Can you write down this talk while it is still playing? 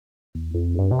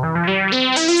Hello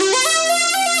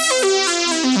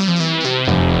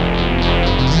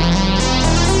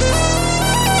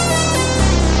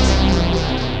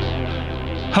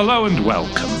and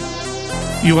welcome.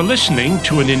 You are listening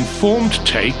to an informed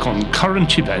take on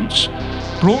current events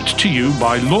brought to you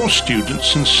by law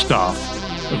students and staff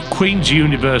of Queen's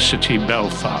University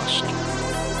Belfast.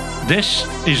 This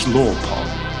is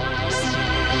LawPod.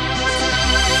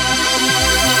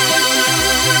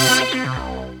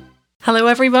 Hello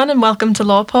everyone and welcome to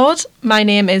LawPod. My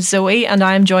name is Zoe and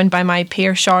I am joined by my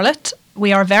peer Charlotte.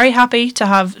 We are very happy to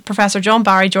have Professor John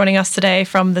Barry joining us today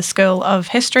from the School of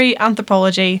History,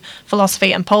 Anthropology,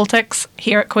 Philosophy and Politics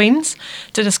here at Queen's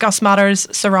to discuss matters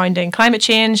surrounding climate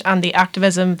change and the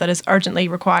activism that is urgently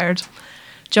required.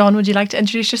 John, would you like to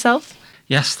introduce yourself?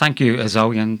 Yes, thank you,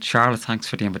 Zoe, and Charlotte, thanks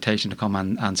for the invitation to come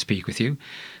and speak with you.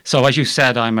 So as you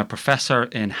said, I'm a professor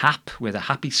in HAP with a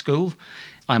Happy School.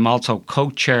 I'm also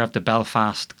co-chair of the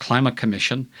Belfast Climate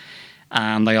Commission,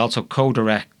 and I also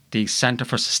co-direct the Centre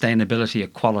for Sustainability,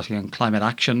 Equality and Climate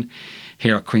Action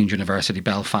here at Queen's University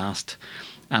Belfast.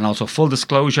 And also, full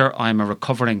disclosure, I'm a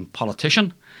recovering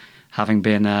politician, having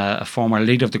been a former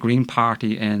leader of the Green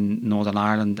Party in Northern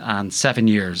Ireland and 7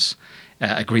 years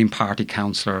a Green Party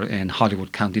councillor in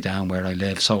Holywood, County Down, where I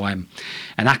live. So I'm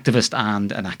an activist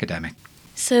and an academic.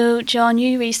 So, John,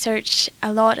 you research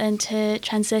a lot into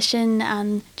transition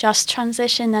and just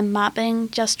transition and mapping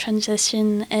just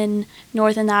transition in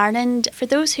Northern Ireland. For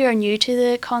those who are new to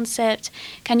the concept,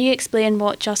 can you explain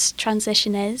what just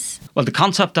transition is? Well, the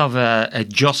concept of a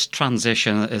just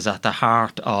transition is at the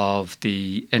heart of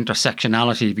the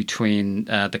intersectionality between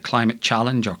the climate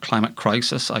challenge or climate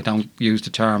crisis. I don't use the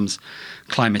terms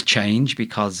climate change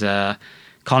because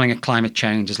calling it climate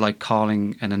change is like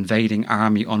calling an invading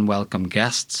army unwelcome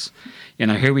guests. You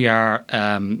know, here we are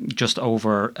just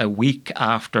over a week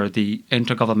after the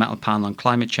Intergovernmental Panel on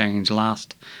Climate Change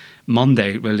last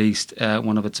Monday released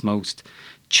one of its most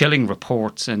chilling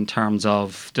reports in terms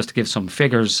of, just to give some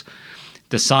figures,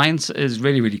 the science is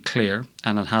really, really clear,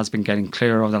 and it has been getting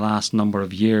clearer over the last number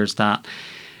of years that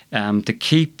to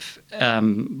keep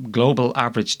global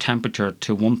average temperature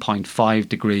to 1.5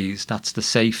 degrees, that's the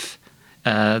safe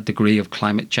degree of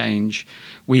climate change,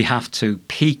 we have to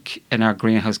peak in our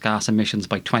greenhouse gas emissions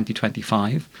by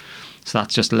 2025. So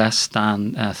that's just less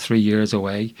than 3 years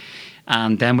away.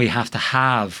 And then we have to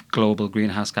have global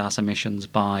greenhouse gas emissions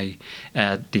by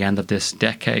the end of this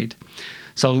decade.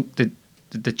 So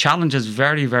the challenge is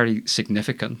very, very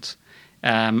significant.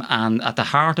 And at the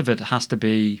heart of it has to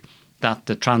be that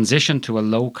the transition to a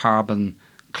low carbon,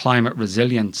 climate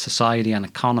resilient society and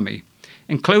economy,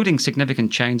 including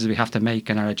significant changes we have to make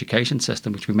in our education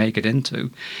system, which we make it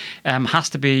into, has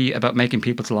to be about making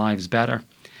people's lives better.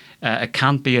 It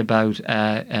can't be about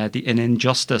an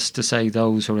injustice to, say,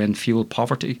 those who are in fuel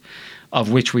poverty,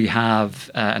 of which we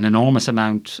have an enormous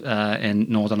amount in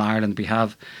Northern Ireland. We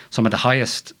have some of the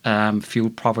highest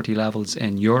fuel poverty levels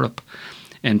in Europe,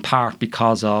 in part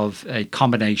because of a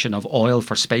combination of oil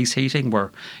for space heating.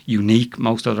 We're unique.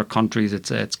 Most other countries,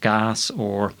 it's gas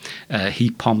or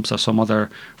heat pumps or some other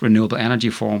renewable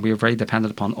energy form. We are very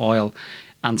dependent upon oil.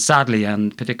 And sadly,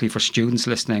 and particularly for students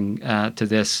listening to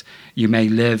this, you may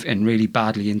live in really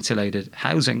badly insulated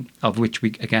housing, of which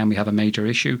we have a major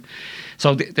issue.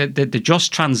 So the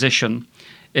just transition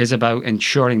is about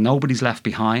ensuring nobody's left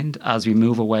behind as we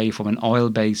move away from an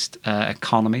oil-based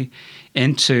economy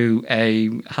into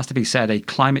has to be said, a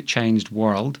climate-changed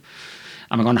world.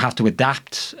 And we're going to have to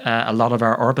adapt a lot of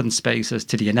our urban spaces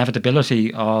to the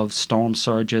inevitability of storm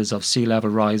surges, of sea level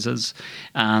rises,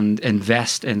 and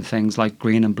invest in things like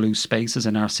green and blue spaces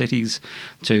in our cities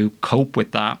to cope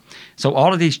with that. So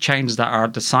all of these changes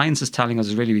that the science is telling us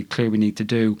is really, really clear we need to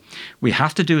do. We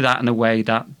have to do that in a way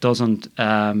that doesn't,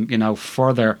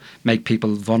 further make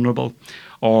people vulnerable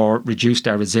or reduce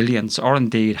their resilience or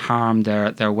indeed harm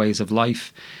their ways of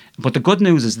life. But the good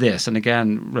news is this, and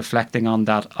again, reflecting on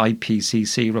that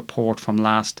IPCC report from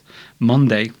last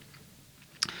Monday,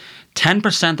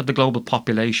 10% of the global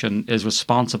population is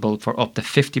responsible for up to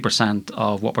 50%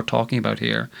 of what we're talking about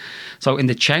here. So in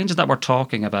the changes that we're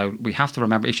talking about, we have to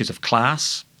remember issues of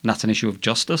class, and that's an issue of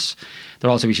justice. There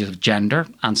are also issues of gender,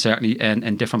 and certainly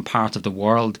in different parts of the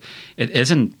world, it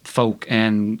isn't folk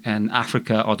in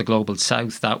Africa or the global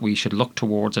south that we should look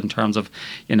towards in terms of,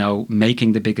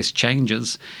 making the biggest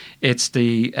changes. It's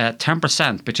the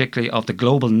 10%, particularly of the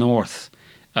global north,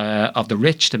 of the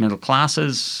rich, the middle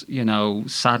classes.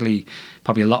 Sadly,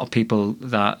 probably a lot of people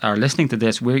that are listening to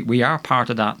this, we are part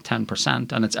of that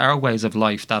 10%, and it's our ways of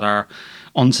life that are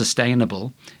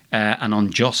unsustainable and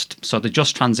unjust. So the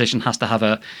just transition has to have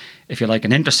an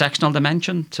intersectional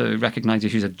dimension to recognise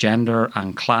issues of gender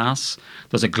and class.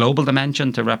 There's a global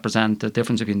dimension to represent the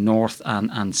difference between North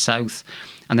and South.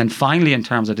 And then finally, in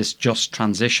terms of this just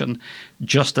transition,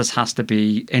 justice has to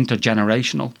be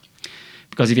intergenerational.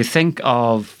 Because if you think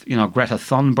of, Greta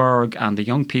Thunberg and the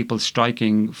young people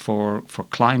striking for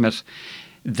climate,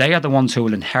 they are the ones who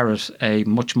will inherit a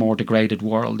much more degraded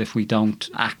world if we don't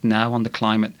act now on the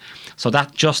climate. So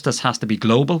that justice has to be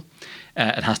global,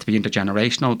 it has to be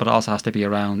intergenerational, but also has to be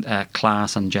around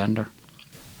class and gender.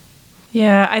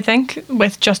 Yeah, I think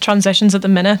with just transitions at the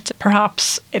minute,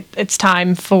 perhaps it's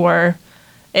time for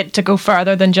it to go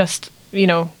further than just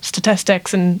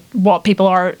statistics and what people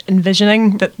are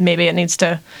envisioning, that maybe it needs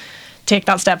to take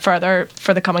that step further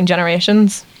for the coming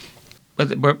generations.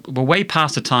 But we're way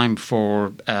past the time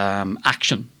for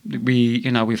action. We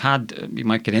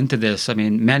might get into this. I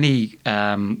mean, many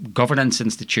governance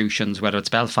institutions, whether it's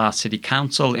Belfast City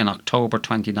Council in October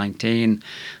 2019,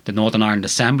 the Northern Ireland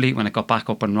Assembly when it got back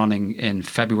up and running in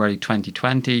February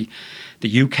 2020,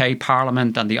 the UK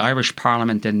Parliament and the Irish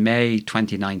Parliament in May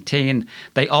 2019,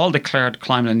 they all declared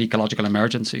climate and ecological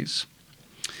emergencies.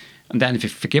 And then, if you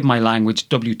forgive my language,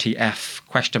 WTF,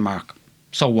 question mark.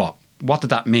 So what? What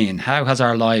did that mean? How has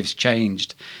our lives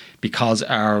changed because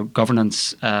our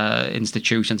governance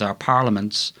institutions, our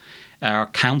parliaments, our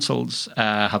councils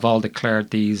have all declared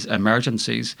these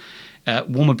emergencies?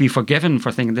 One would be forgiven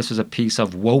for thinking this was a piece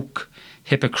of woke,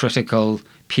 hypocritical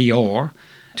PR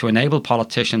to enable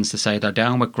politicians to say they're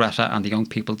down with Greta and the young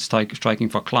people striking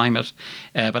for climate,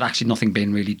 but actually nothing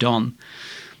being really done.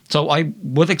 So I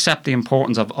would accept the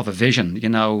importance of a vision.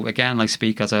 Again, I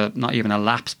speak as not even a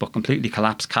lapsed but completely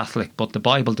collapsed Catholic, but the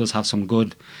Bible does have some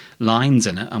good lines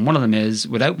in it. And one of them is,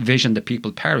 without vision, the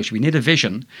people perish. We need a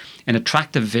vision, an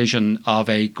attractive vision of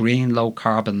a green, low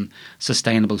carbon,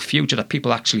 sustainable future that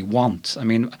people actually want. I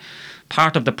mean,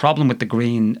 part of the problem with the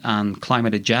green and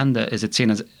climate agenda is it's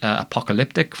seen as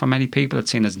apocalyptic for many people.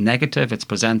 It's seen as negative. It's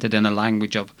presented in a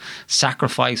language of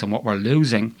sacrifice and what we're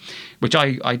losing, which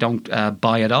I don't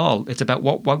buy at all. It's about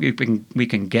what we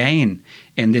can gain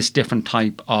in this different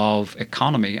type of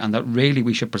economy, and that really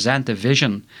we should present a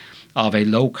vision of a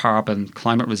low carbon,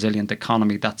 climate resilient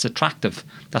economy that's attractive.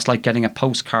 That's like getting a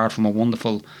postcard from a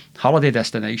wonderful holiday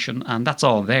destination, and that's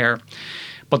all there.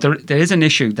 But there is an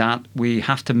issue that we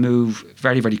have to move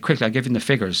very, very quickly. I'll give you the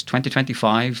figures.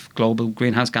 2025, global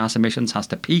greenhouse gas emissions has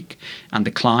to peak and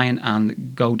decline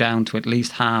and go down to at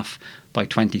least half by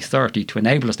 2030 to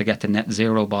enable us to get to net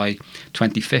zero by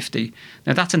 2050.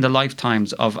 Now, that's in the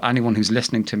lifetimes of anyone who's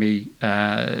listening to me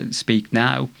speak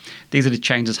now. These are the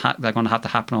changes that are going to have to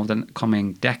happen over the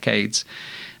coming decades.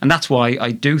 And that's why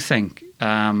I do think,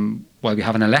 while we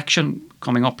have an election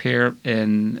coming up here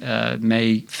in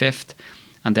May 5th,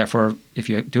 and therefore, if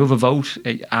you do have a vote,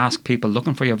 ask people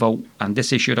looking for your vote, and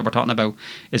this issue that we're talking about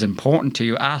is important to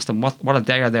you, ask them what are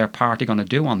they or their party going to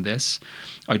do on this.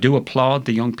 I do applaud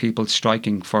the young people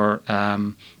striking for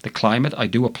the climate. I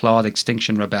do applaud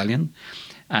Extinction Rebellion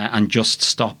and Just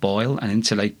Stop Oil and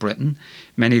Insulate Britain.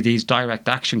 Many of these direct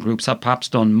action groups have perhaps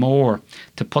done more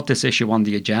to put this issue on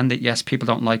the agenda. Yes, people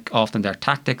don't like often their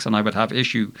tactics, and I would have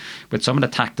issue with some of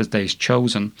the tactics they've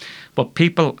chosen, but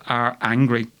people are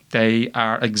angry. They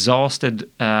are exhausted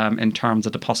in terms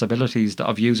of the possibilities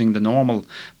of using the normal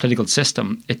political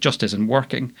system. It just isn't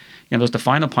working. There's the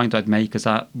final point I'd make is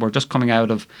that we're just coming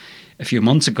out of, a few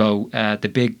months ago,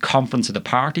 the big Conference of the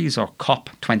Parties, or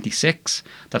COP26,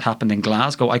 that happened in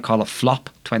Glasgow. I call it FLOP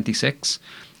 26,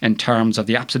 in terms of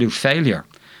the absolute failure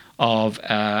of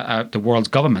the world's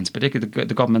governments, particularly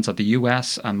the governments of the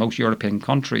US and most European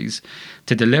countries,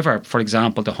 to deliver, for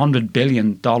example, the $100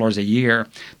 billion a year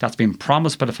that's been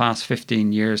promised for the past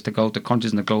 15 years to go to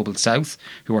countries in the global south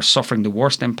who are suffering the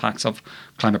worst impacts of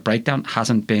climate breakdown,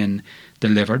 hasn't been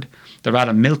delivered. The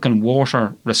rather milk and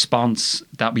water response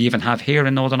that we even have here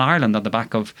in Northern Ireland on the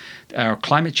back of our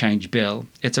climate change bill,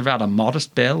 it's a rather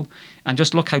modest bill. And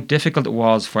just look how difficult it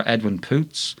was for Edwin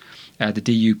Poots, the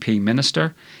DUP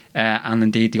minister, and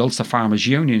indeed the Ulster Farmers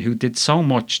Union, who did so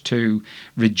much to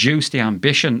reduce the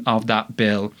ambition of that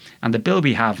bill. And the bill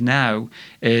we have now,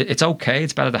 it's okay,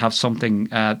 it's better to have something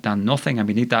than nothing, and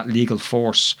we need that legal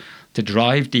force to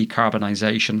drive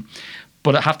decarbonisation.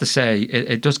 But I have to say,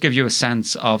 it does give you a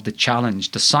sense of the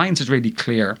challenge. The science is really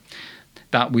clear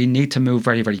that we need to move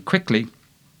very, very quickly.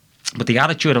 But the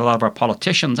attitude of a lot of our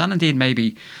politicians, and indeed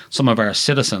maybe some of our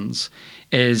citizens,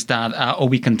 is that,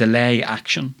 we can delay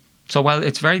action. So while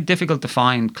it's very difficult to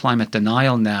find climate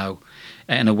denial now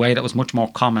in a way that was much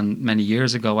more common many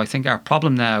years ago, I think our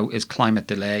problem now is climate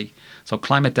delay. So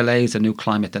climate delay is the new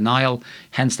climate denial,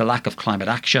 hence the lack of climate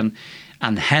action,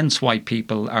 and hence why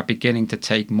people are beginning to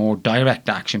take more direct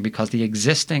action, because the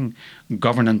existing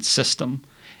governance system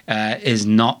is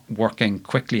not working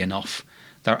quickly enough.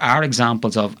 There are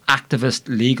examples of activist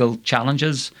legal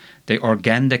challenges. The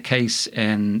Urgenda case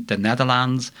in the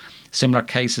Netherlands, similar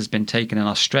case has been taken in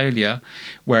Australia,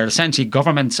 where essentially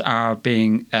governments are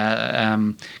being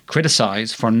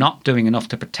criticised for not doing enough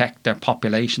to protect their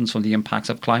populations from the impacts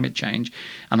of climate change.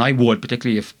 And I would,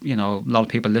 particularly if a lot of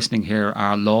people listening here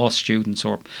are law students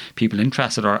or people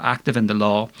interested or active in the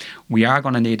law, we are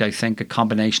going to need, I think, a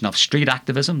combination of street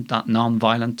activism, that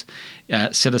non-violent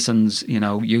citizens,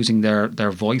 using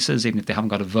their voices, even if they haven't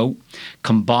got a vote,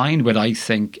 combined with, I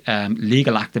think,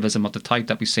 legal activism of the type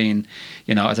that we've seen,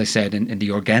 as I said, in the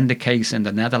Urgenda case in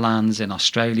the Netherlands, in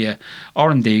Australia,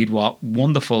 or indeed what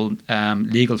wonderful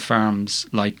legal firms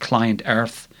like Client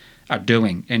Earth are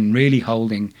doing in really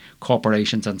holding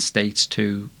corporations and states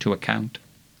to account.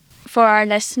 For our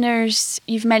listeners,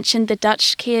 you've mentioned the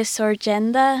Dutch case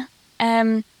Urgenda.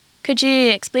 Could you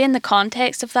explain the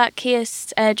context of that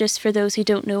case, just for those who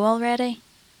don't know already?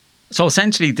 So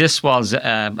essentially, this was,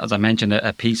 as I mentioned,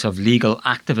 a piece of legal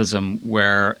activism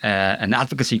where an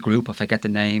advocacy group, I forget the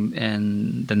name,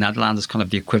 in the Netherlands is kind of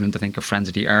the equivalent, I think, of Friends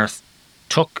of the Earth,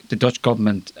 took the Dutch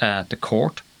government to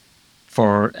court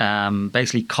for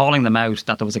basically calling them out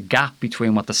that there was a gap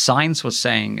between what the science was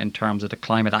saying in terms of the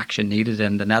climate action needed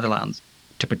in the Netherlands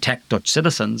to protect Dutch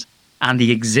citizens and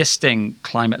the existing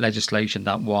climate legislation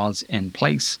that was in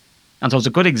place. And so it's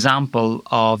a good example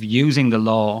of using the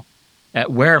law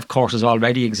where, of course, there's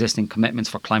already existing commitments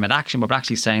for climate action, but we're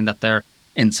actually saying that they're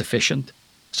insufficient.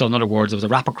 So in other words, there was a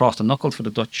rap across the knuckles for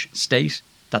the Dutch state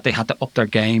that they had to up their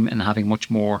game in having much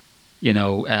more,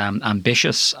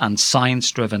 ambitious and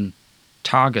science-driven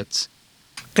targets.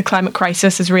 The climate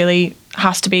crisis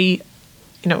has to be,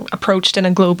 approached on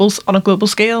a global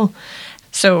scale.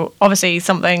 So obviously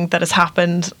something that has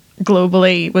happened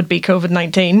globally would be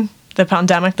COVID-19, the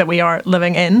pandemic that we are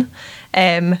living in.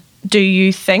 Do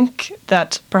you think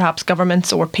that perhaps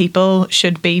governments or people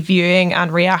should be viewing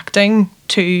and reacting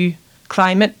to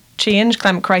climate change,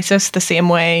 climate crisis, the same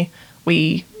way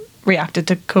we reacted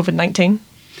to COVID-19?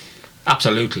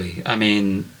 Absolutely. I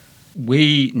mean,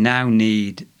 we now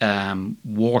need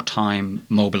wartime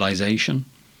mobilisation,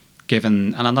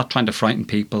 given, and I'm not trying to frighten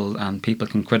people, and people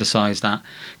can criticise that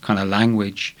kind of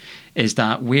language, is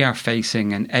that we are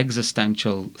facing an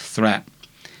existential threat.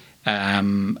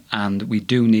 And we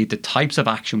do need the types of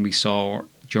action we saw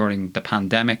during the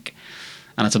pandemic.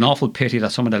 And it's an awful pity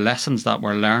that some of the lessons that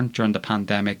were learned during the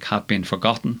pandemic have been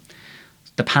forgotten.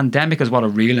 The pandemic is what a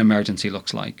real emergency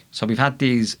looks like. So we've had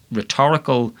these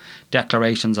rhetorical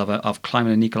declarations of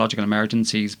climate and ecological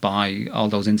emergencies by all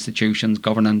those institutions,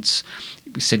 governance,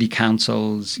 city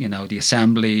councils, the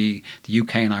Assembly, the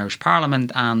UK and Irish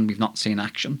Parliament, and we've not seen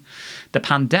action. The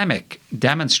pandemic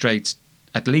demonstrates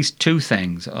at least two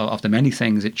things of the many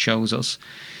things it shows us.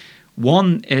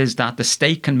 One is that the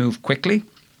state can move quickly,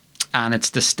 and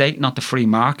it's the state, not the free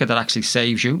market, that actually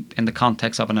saves you in the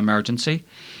context of an emergency.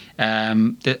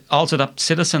 Also that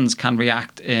citizens can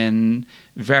react in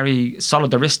very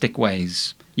solidaristic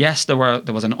ways. Yes, there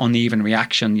was an uneven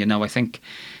reaction. I think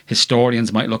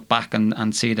historians might look back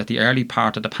and see that the early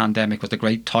part of the pandemic was the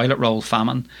great toilet roll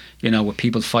famine, with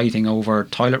people fighting over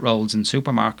toilet rolls in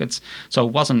supermarkets. So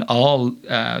it wasn't all,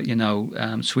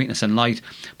 sweetness and light.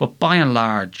 But by and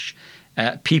large,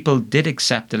 people did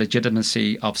accept the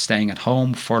legitimacy of staying at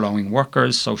home, furloughing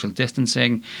workers, social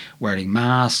distancing, wearing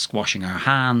masks, washing our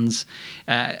hands,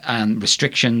 and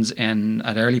restrictions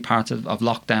at early parts of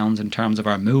lockdowns in terms of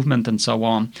our movement and so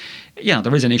on.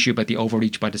 There is an issue about the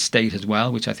overreach by the state as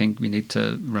well, which I think we need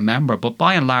to remember. But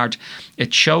by and large,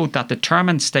 it showed that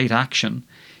determined state action,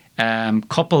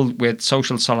 coupled with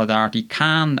social solidarity,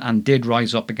 can and did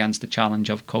rise up against the challenge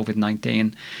of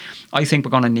COVID-19. I think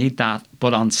we're going to need that,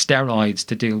 but on steroids,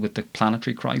 to deal with the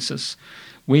planetary crisis.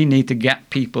 We need to get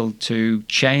people to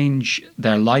change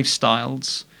their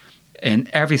lifestyles in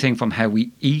everything from how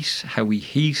we eat, how we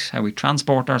heat, how we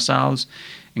transport ourselves,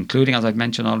 including, as I've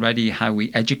mentioned already, how we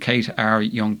educate our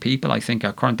young people. I think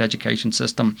our current education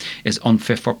system is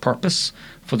unfit for purpose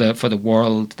for the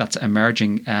world that's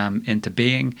emerging into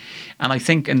being. And I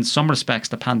think in some respects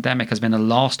the pandemic has been a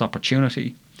lost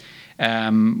opportunity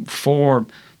for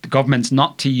the governments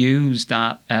not to use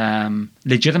that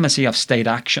legitimacy of state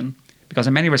action, Because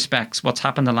in many respects, what's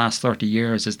happened in the last 30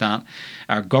 years is that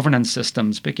our governance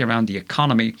systems, particularly around the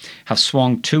economy, have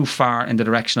swung too far in the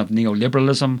direction of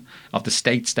neoliberalism, of the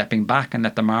state stepping back and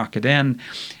let the market in.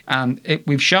 And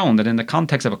we've shown that in the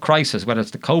context of a crisis, whether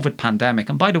it's the COVID pandemic,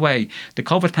 and by the way, the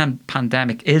COVID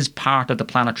pandemic is part of the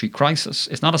planetary crisis.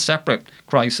 It's not a separate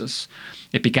crisis.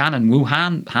 It began in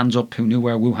Wuhan. Hands up who knew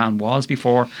where Wuhan was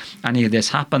before any of this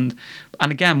happened. And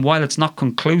again, while it's not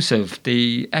conclusive,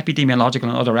 the epidemiological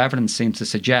and other evidence seems to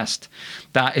suggest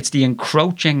that it's the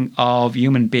encroaching of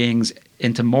human beings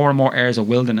into more and more areas of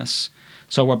wilderness.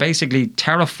 So we're basically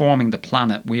terraforming the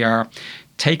planet. We are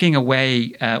taking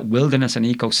away wilderness and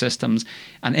ecosystems.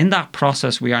 And in that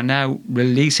process, we are now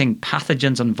releasing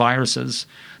pathogens and viruses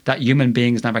that human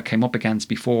beings never came up against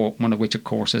before, one of which, of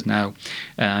course, is now,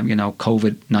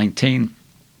 COVID-19.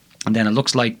 And then it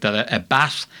looks like that a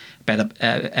bat bit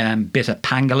of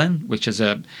pangolin, which is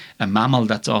a mammal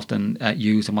that's often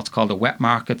used in what's called the wet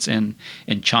markets in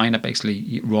China,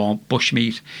 basically raw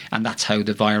bushmeat, and that's how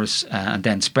the virus and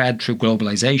then spread through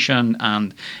globalization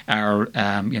and our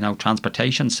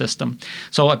transportation system.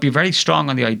 So I'd be very strong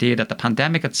on the idea that the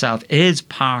pandemic itself is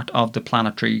part of the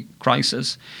planetary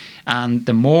crisis. And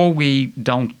the more we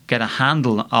don't get a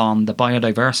handle on the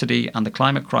biodiversity and the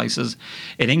climate crisis,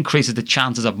 it increases the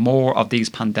chances of more of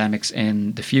these pandemics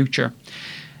in the future.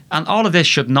 And all of this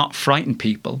should not frighten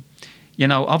people.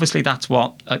 Obviously that's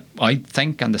what I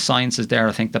think, and the science is there,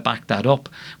 I think, to back that up.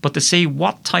 But to see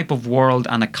what type of world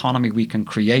and economy we can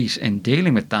create in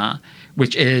dealing with that,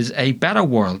 which is a better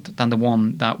world than the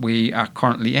one that we are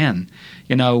currently in.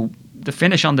 The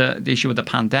finish on the issue of the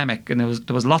pandemic, and there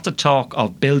was lots of talk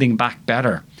of building back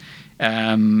better,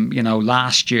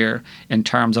 last year, in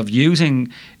terms of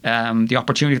using the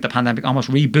opportunity of the pandemic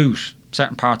almost reboot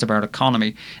certain parts of our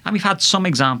economy. And we've had some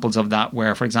examples of that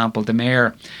where, for example, the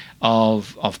mayor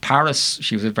of Paris,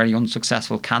 she was a very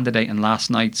unsuccessful candidate in last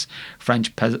night's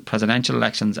French presidential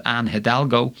elections, Anne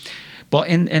Hidalgo. But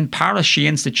in Paris, she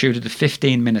instituted the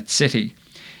 15-minute city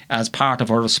as part of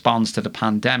her response to the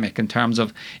pandemic, in terms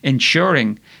of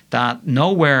ensuring that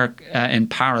nowhere in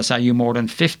Paris are you more than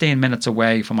 15 minutes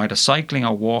away from either cycling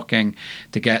or walking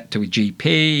to get to a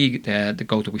GP, to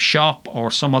go to a shop, or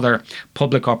some other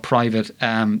public or private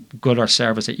good or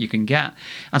service that you can get.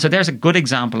 And so there's a good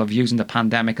example of using the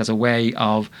pandemic as a way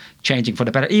of changing for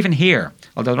the better. Even here,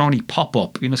 although they're only pop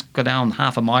up, you just go down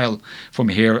half a mile from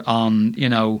here on,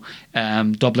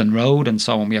 Dublin Road and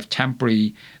so on. We have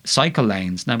temporary cycle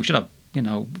lanes. Now we should have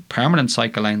permanent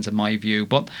cycle lanes, in my view.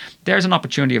 But there's an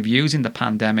opportunity of using the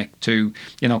pandemic to,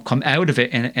 come out of it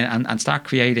and start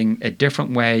creating a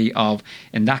different way of,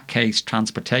 in that case,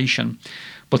 transportation.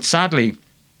 But sadly,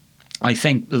 I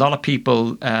think a lot of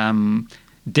people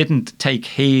didn't take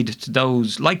heed to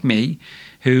those like me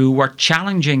who were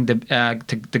challenging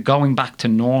the going back to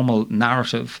normal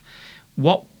narrative.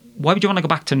 Why would you want to go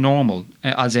back to normal,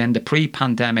 as in the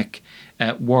pre-pandemic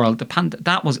world?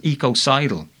 That was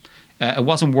ecocidal. It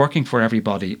wasn't working for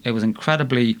everybody. It was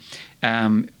incredibly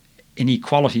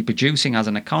inequality producing as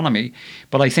an economy.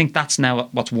 But I think that's now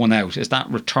what's won out, is that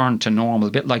return to normal.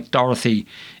 A bit like Dorothy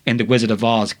in The Wizard of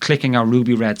Oz, clicking her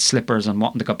ruby red slippers and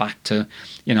wanting to go back to,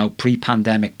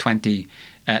 pre-pandemic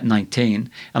 2019.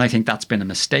 And I think that's been a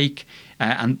mistake.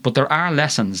 But there are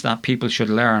lessons that people should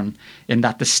learn, in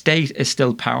that the state is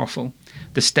still powerful.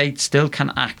 The state still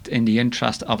can act in the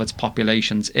interest of its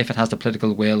populations if it has the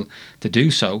political will to do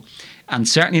so. And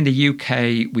certainly in the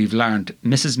UK, we've learned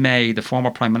Mrs. May, the former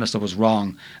Prime Minister, was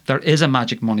wrong. There is a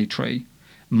magic money tree.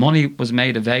 Money was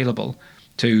made available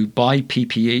to buy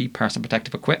PPE, personal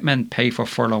protective equipment, pay for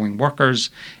furloughing workers,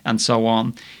 and so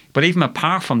on. But even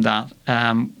apart from that,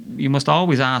 you must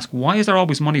always ask, why is there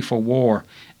always money for war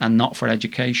and not for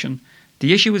education?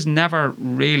 The issue is never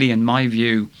really, in my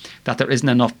view, that there isn't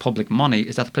enough public money,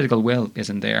 is that the political will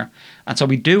isn't there. And so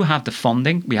we do have the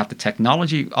funding, we have the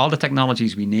technology, all the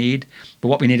technologies we need, but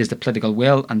what we need is the political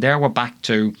will. And there we're back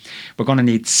to, we're going to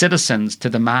need citizens to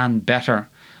demand better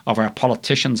of our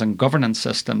politicians and governance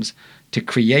systems, to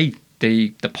create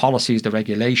the policies, the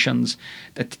regulations,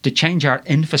 to change our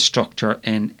infrastructure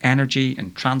in energy,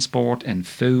 in transport, in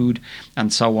food,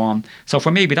 and so on. So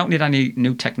for me, we don't need any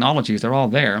new technologies, they're all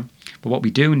there. But what we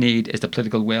do need is the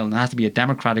political will, and it has to be a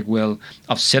democratic will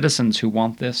of citizens who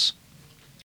want this.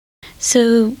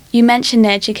 So you mentioned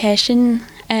education.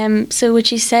 So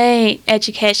would you say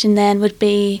education then would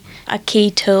be a key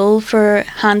tool for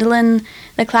handling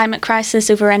the climate crisis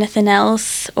over anything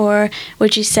else? Or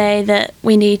would you say that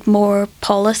we need more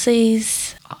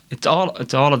policies? It's all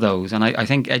of those. And I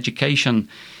think education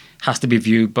has to be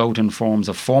viewed both in forms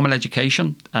of formal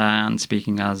education, and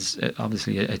speaking as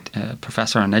obviously a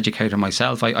professor and educator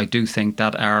myself, I do think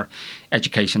that our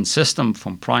education system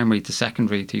from primary to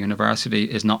secondary to university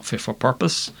is not fit for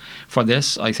purpose for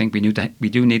this. I think we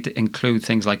do need to include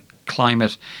things like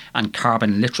climate and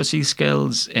carbon literacy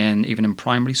skills even in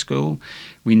primary school.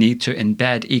 We need to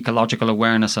embed ecological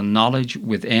awareness and knowledge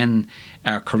within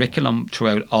our curriculum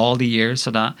throughout all the years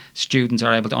so that students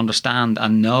are able to understand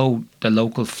and know the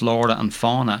local flora and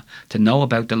fauna, to know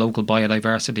about the local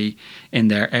biodiversity in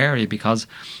their area, because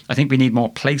I think we need more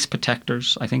place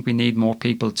protectors. I think we need more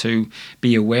people to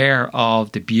be aware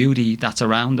of the beauty that's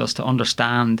around us, to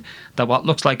understand that what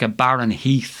looks like a barren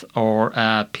heath or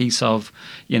a piece of,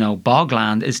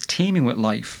 bogland is teeming with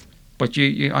life. But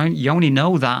you only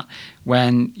know that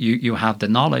when you have the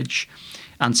knowledge.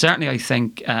 And certainly I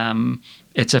think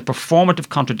it's a performative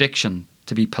contradiction,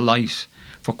 to be polite,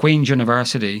 for Queen's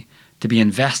University to be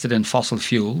invested in fossil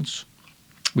fuels,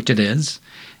 which it is,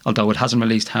 although it hasn't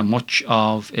released how much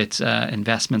of its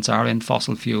investments are in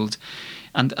fossil fuels.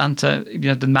 And to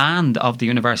demand of the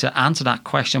university to answer that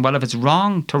question, well, if it's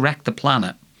wrong to wreck the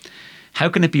planet, how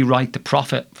can it be right to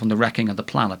profit from the wrecking of the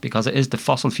planet? Because it is the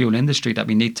fossil fuel industry that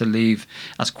we need to leave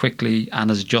as quickly and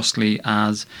as justly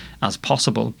as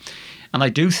possible. And I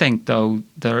do think, though,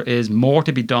 there is more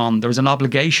to be done. There is an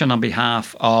obligation on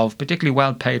behalf of particularly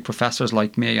well-paid professors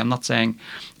like me. I'm not saying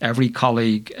every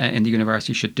colleague in the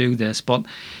university should do this, but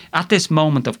at this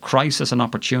moment of crisis and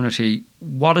opportunity,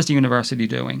 what is the university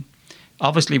doing?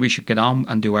 Obviously, we should get on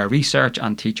and do our research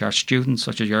and teach our students,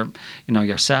 such as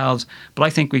yourselves. But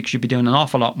I think we should be doing an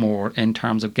awful lot more in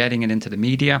terms of getting it into the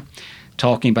media,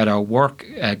 talking about our work,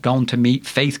 going to meet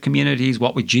faith communities.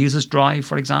 What would Jesus drive,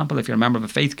 for example, if you're a member of a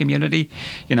faith community?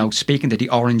 Speaking to the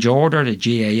Orange Order, the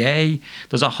GAA.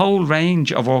 There's a whole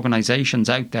range of organisations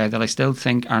out there that I still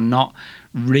think are not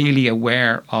really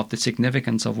aware of the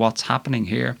significance of what's happening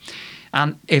here.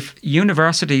 And if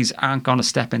universities aren't going to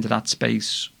step into that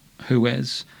space, who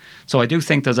is? So I do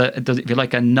think there's if you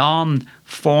like, a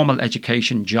non-formal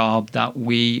education job that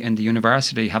we in the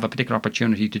university have a particular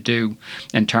opportunity to do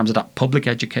in terms of that public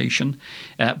education.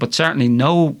 But certainly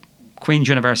no Queen's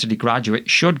University graduate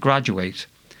should graduate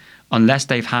unless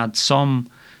they've had some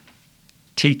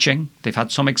teaching, they've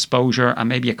had some exposure, and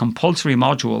maybe a compulsory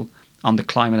module on the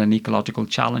climate and ecological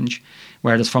challenge.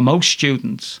 Whereas for most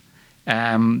students,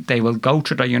 they will go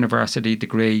through their university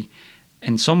degree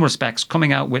in some respects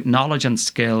coming out with knowledge and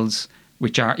skills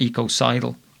which are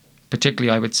ecocidal.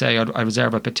 Particularly, I would say, I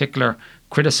reserve a particular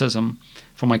criticism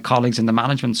for my colleagues in the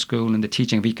management school in the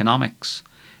teaching of economics,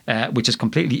 which is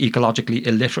completely ecologically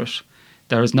illiterate.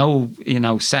 There is no,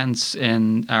 sense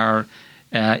in our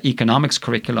economics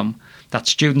curriculum that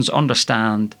students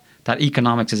understand that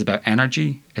economics is about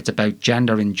energy, it's about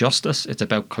gender injustice, it's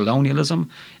about colonialism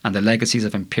and the legacies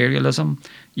of imperialism.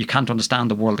 You can't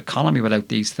understand the world economy without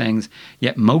these things.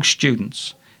 Yet most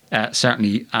students,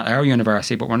 certainly at our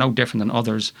university, but we're no different than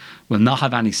others, will not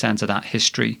have any sense of that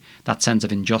history, that sense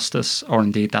of injustice, or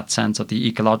indeed that sense of the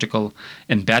ecological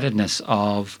embeddedness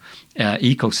of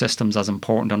ecosystems as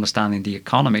important to understanding the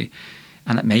economy.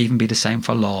 And it may even be the same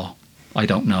for law. I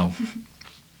don't know.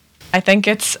 I think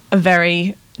it's a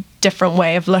very different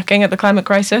way of looking at the climate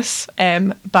crisis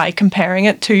by comparing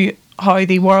it to how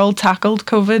the world tackled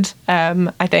COVID.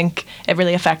 I think it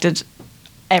really affected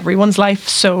everyone's life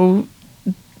so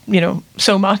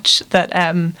much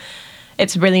that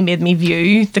it's really made me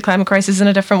view the climate crisis in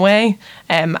a different way,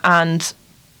 and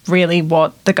really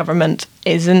what the government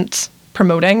isn't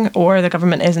promoting or the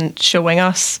government isn't showing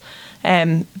us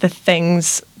the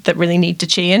things that really need to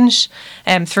change.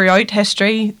 Throughout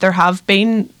history, there have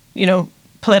been,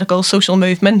 political social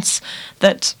movements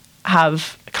that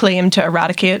have claimed to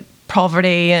eradicate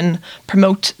poverty and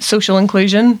promote social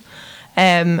inclusion.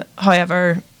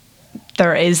 However,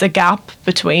 there is a gap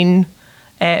between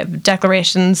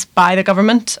declarations by the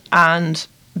government and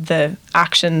the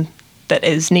action that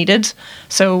is needed.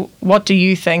 So what do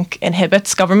you think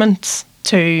inhibits governments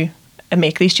to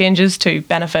make these changes to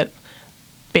benefit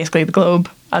basically the globe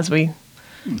as we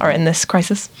are in this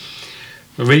crisis?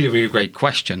 A really, really great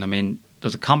question. I mean,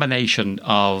 there's a combination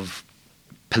of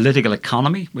political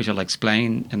economy, which I'll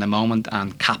explain in a moment,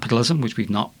 and capitalism, which we've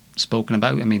not spoken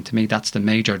about. I mean, to me, that's the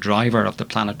major driver of the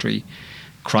planetary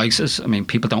crisis. I mean,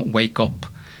 people don't wake up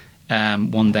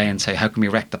one day and say, how can we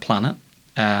wreck the planet?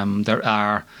 There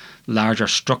are larger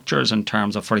structures in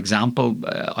terms of, for example,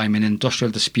 I'm in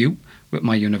industrial dispute with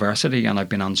my university and I've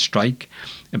been on strike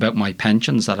about my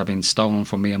pensions that have been stolen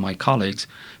from me and my colleagues.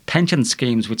 Pension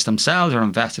schemes which themselves are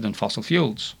invested in fossil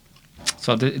fuels.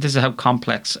 So this is how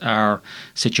complex our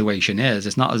situation is.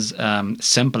 It's not as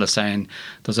simple as saying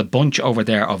there's a bunch over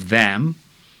there of them,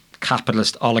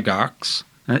 capitalist oligarchs.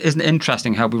 And isn't it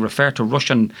interesting how we refer to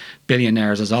Russian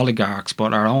billionaires as oligarchs,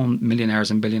 but our own millionaires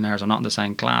and billionaires are not in the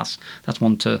same class? That's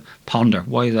one to ponder.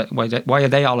 Why are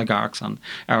they oligarchs and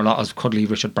are a lot as cuddly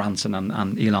Richard Branson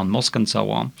and Elon Musk and so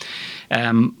on?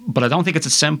 But I don't think it's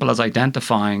as simple as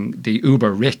identifying the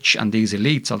uber rich and these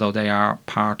elites, although they are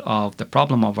part of the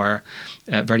problem of our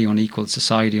very unequal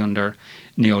society under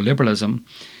neoliberalism.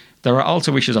 There are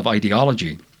also issues of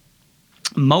ideology.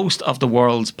 Most of the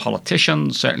world's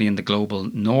politicians, certainly in the global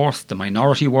north, the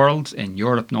minority world, in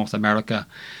Europe, North America,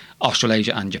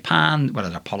 Australasia and Japan, whether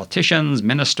they're politicians,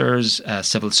 ministers,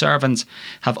 civil servants,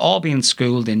 have all been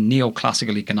schooled in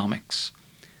neoclassical economics.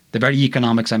 The very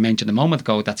economics I mentioned a moment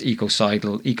ago, that's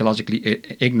ecocidal,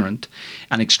 ecologically ignorant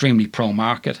and extremely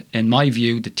pro-market. In my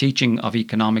view, the teaching of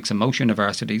economics in most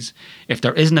universities, if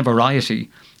there isn't a variety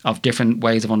of different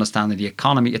ways of understanding the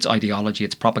economy, it's ideology,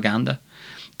 it's propaganda.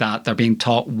 That they're being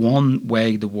taught one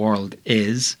way the world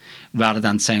is, rather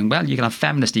than saying, well, you can have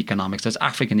feminist economics, there's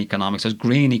African economics, there's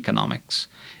green economics,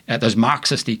 there's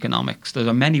Marxist economics. There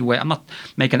are many ways. I'm not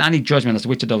making any judgment as to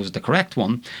which of those is the correct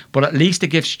one, but at least it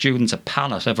gives students a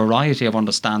palette, a variety of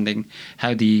understanding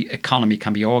how the economy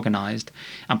can be organised.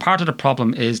 And part of the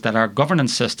problem is that our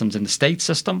governance systems in the state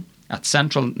system, at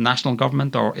central national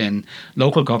government or in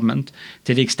local government,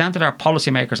 to the extent that our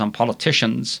policymakers and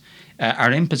politicians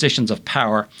are in positions of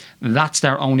power, that's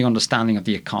their only understanding of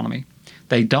the economy.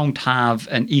 They don't have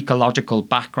an ecological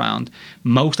background.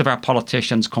 Most of our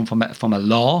politicians come from a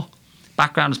law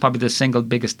background, is probably the single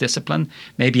biggest discipline,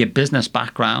 maybe a business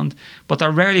background, but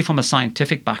they're rarely from a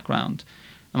scientific background.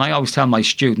 And I always tell my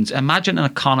students, imagine an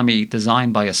economy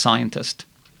designed by a scientist.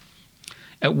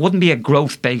 It wouldn't be a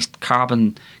growth-based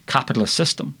carbon capitalist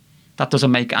system. That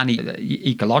doesn't make any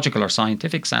ecological or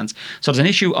scientific sense. So there's an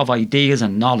issue of ideas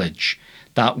and knowledge,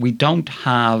 that we don't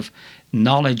have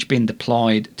knowledge being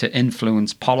deployed to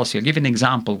influence policy. I'll give you an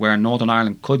example where Northern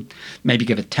Ireland could maybe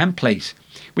give a template.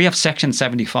 We have Section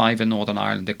 75 in Northern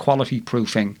Ireland, the quality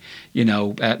proofing,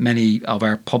 many of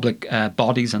our public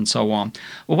bodies and so on.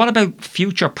 Well, what about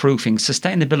future proofing,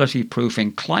 sustainability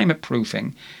proofing, climate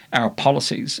proofing our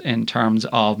policies in terms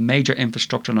of major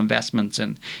infrastructure investments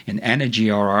in energy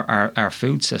or our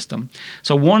food system?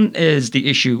 So one is the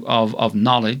issue of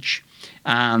knowledge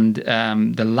and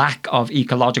the lack of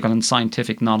ecological and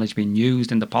scientific knowledge being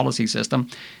used in the policy system.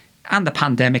 And the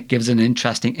pandemic gives an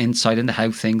interesting insight into how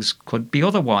things could be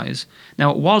otherwise. Now,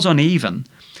 it was uneven,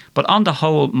 but on the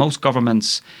whole, most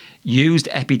governments used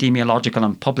epidemiological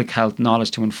and public health knowledge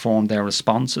to inform their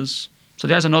responses. So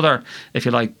there's another, if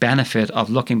you like, benefit of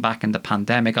looking back in the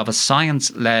pandemic of a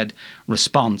science-led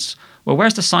response. Well,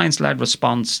 where's the science-led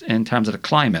response in terms of the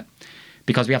climate?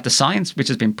 Because we have the science, which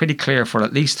has been pretty clear for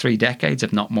at least 3 decades,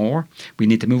 if not more. We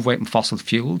need to move away from fossil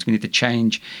fuels. We need to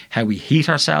change how we heat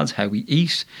ourselves, how we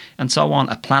eat, and so on.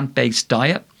 A plant-based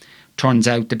diet turns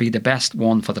out to be the best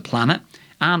one for the planet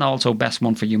and also best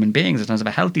one for human beings in terms of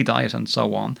a healthy diet and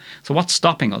so on. So what's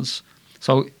stopping us?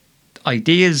 So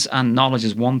ideas and knowledge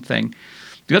is one thing.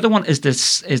 The other one is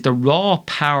the raw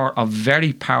power of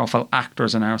very powerful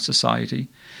actors in our society.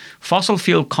 Fossil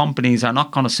fuel companies are not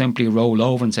going to simply roll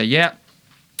over and say, yeah,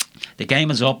 the game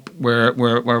is up. We're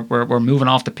moving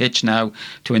off the pitch now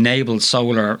to enable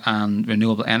solar and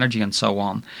renewable energy and so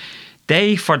on.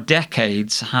 They, for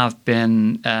decades, have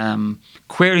been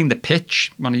queering the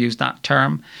pitch, I want to use that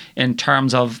term, in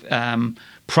terms of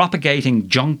propagating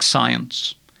junk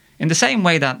science in the same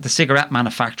way that the cigarette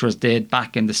manufacturers did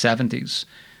back in the 70s.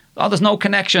 Oh, there's no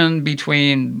connection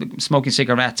between smoking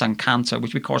cigarettes and cancer,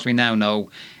 which of course we now know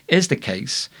is the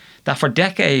case. That for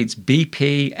decades,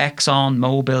 BP, Exxon,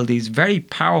 Mobil, these very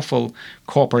powerful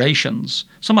corporations,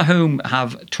 some of whom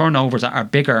have turnovers that are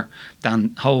bigger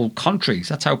than whole countries,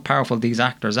 that's how powerful these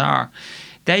actors are,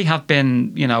 they have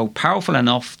been, powerful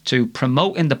enough to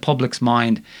promote in the public's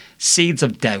mind seeds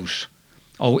of doubt.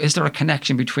 Oh, is there a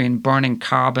connection between burning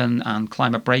carbon and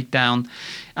climate breakdown?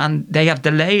 And they have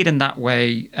delayed in that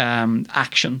way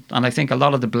action. And I think a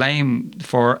lot of the blame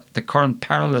for the current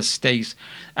perilous state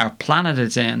our planet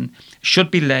is in should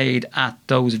be laid at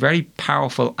those very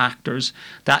powerful actors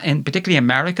that in particularly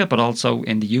America, but also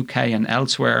in the UK and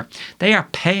elsewhere, they are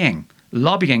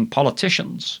lobbying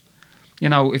politicians.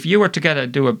 If you were to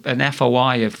do an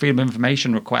FOI, a Freedom of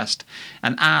Information request,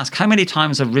 and ask how many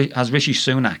times has Rishi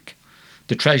Sunak,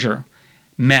 the Treasurer,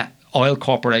 met oil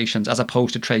corporations as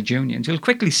opposed to trade unions, you'll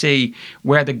quickly see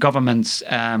where the government's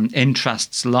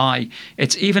interests lie.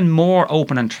 It's even more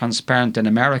open and transparent in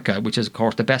America, which is, of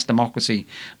course, the best democracy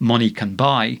money can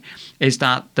buy, is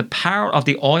that the power of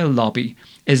the oil lobby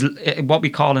is what we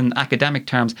call in academic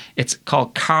terms, it's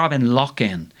called carbon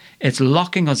lock-in. It's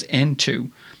locking us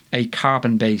into a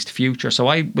carbon-based future. So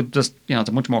I would just, it's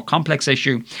a much more complex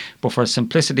issue, but for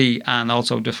simplicity and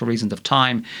also just for reasons of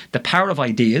time, the power of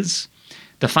ideas,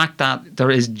 the fact that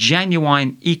there is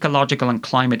genuine ecological and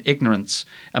climate ignorance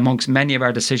amongst many of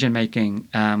our decision-making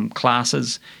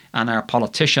classes and our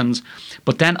politicians,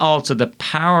 but then also the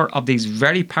power of these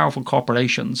very powerful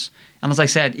corporations. And as I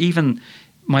said, even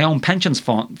my own pensions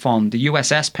fund, the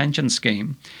USS pension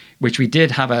scheme, which we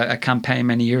did have a campaign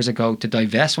many years ago to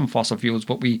divest from fossil fuels,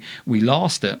 but we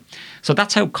lost it. So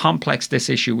that's how complex this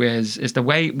issue is the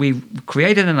way we've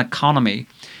created an economy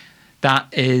that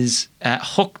is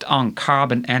hooked on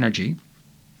carbon energy.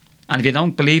 And if you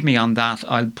don't believe me on that,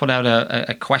 I'll put out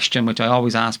a question, which I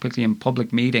always ask quickly in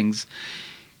public meetings.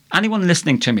 Anyone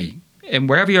listening to me, and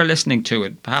wherever you're listening to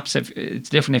it, perhaps if it's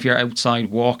different if you're outside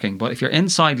walking, but if you're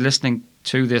inside listening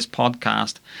to this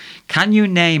podcast, can you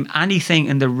name anything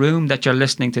in the room that you're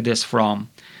listening to this from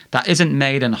that isn't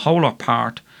made in whole or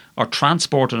part or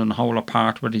transported in whole or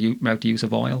part without the use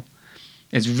of oil?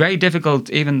 It's very difficult.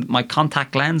 Even my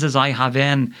contact lenses I have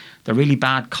in, the really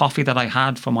bad coffee that I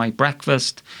had for my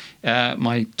breakfast,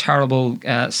 my terrible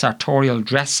sartorial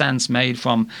dress sense made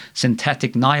from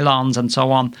synthetic nylons and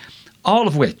so on, all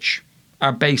of which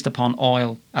are based upon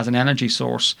oil as an energy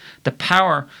source. The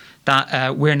power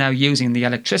that we're now using, the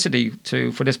electricity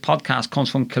for this podcast, comes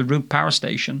from Kilroot Power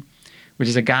Station, which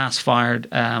is a gas-fired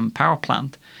power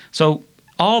plant. So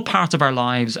all parts of our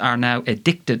lives are now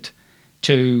addicted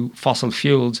to fossil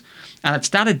fuels. And it's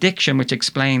that addiction which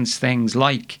explains things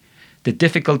like the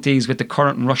difficulties with the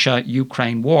current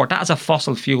Russia-Ukraine war. That is a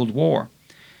fossil-fueled war.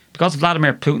 Because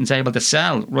Vladimir Putin's able to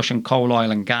sell Russian coal, oil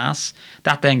and gas,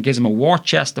 that then gives him a war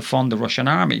chest to fund the Russian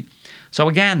army. So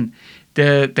again,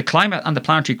 the climate and the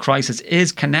planetary crisis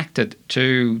is connected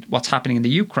to what's happening in the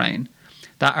Ukraine.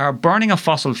 That our burning of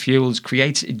fossil fuels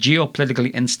creates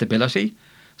geopolitical instability,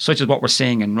 such as what we're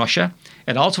seeing in Russia.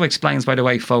 It also explains, by the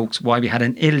way, folks, why we had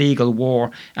an illegal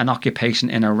war and occupation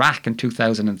in Iraq in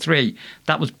 2003.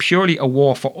 That was purely a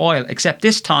war for oil, except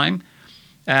this time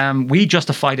we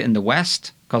justified it in the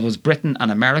West, because it was Britain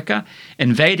and America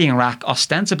invading Iraq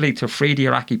ostensibly to free the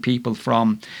Iraqi people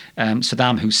from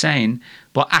Saddam Hussein,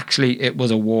 but actually it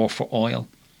was a war for oil.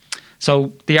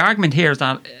 So the argument here is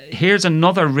that here's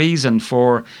another reason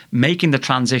for making the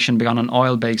transition beyond an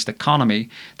oil-based economy,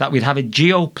 that we'd have a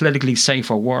geopolitically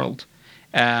safer world.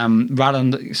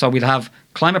 So we'd have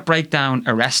climate breakdown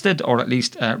arrested or at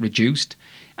least reduced,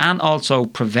 and also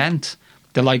prevent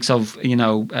the likes of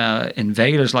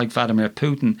invaders like Vladimir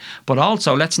Putin. But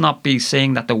also, let's not be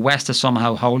saying that the West is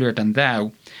somehow holier than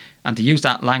thou. And to use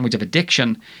that language of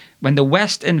addiction, when the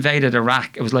West invaded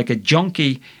Iraq, it was like a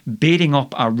junkie beating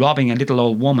up or robbing a little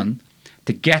old woman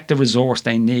to get the resource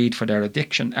they need for their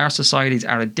addiction. Our societies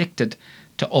are addicted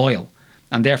to oil.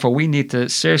 And therefore, we need to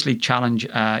seriously challenge,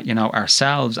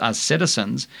 ourselves as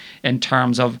citizens in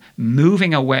terms of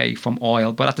moving away from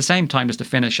oil. But at the same time, just to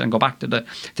finish and go back to the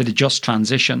just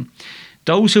transition,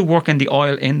 those who work in the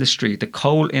oil industry, the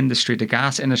coal industry, the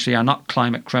gas industry are not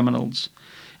climate criminals.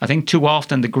 I think too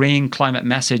often the green climate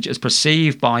message is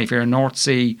perceived by, if you're a North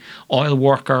Sea oil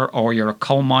worker or you're a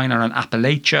coal miner in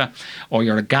Appalachia or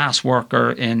you're a gas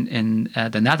worker in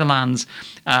the Netherlands,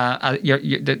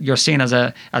 you're seen as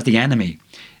the enemy.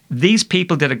 These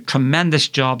people did a tremendous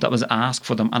job that was asked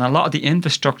for them, and a lot of the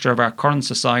infrastructure of our current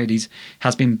societies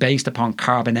has been based upon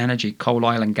carbon energy, coal,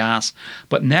 oil and gas.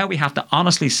 But now we have to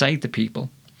honestly say to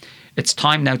people, it's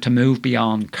time now to move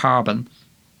beyond carbon.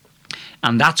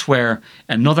 And that's where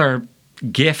another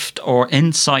gift or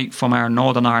insight from our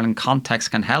Northern Ireland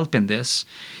context can help in this.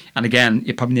 And again,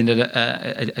 you probably needed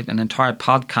an entire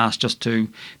podcast just to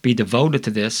be devoted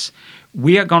to this.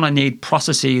 We are going to need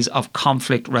processes of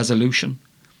conflict resolution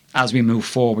as we move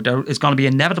forward. There is going to be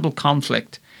inevitable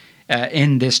conflict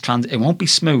in this It won't be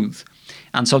smooth.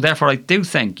 And so therefore, I do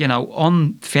think,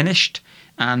 unfinished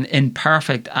and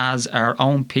imperfect as our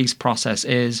own peace process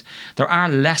is, there are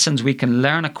lessons we can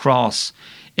learn across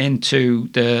into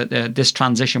this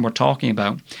transition we're talking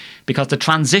about, because the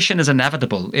transition is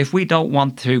inevitable. If we don't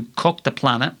want to cook the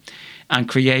planet and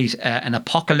create an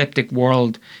apocalyptic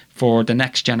world for the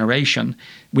next generation,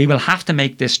 we will have to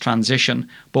make this transition,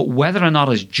 but whether or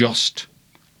not it's just,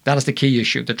 that is the key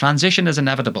issue. The transition is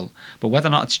inevitable, but whether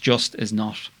or not it's just is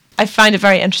not. I find it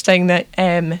very interesting that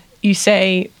you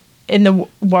say in the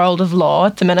world of law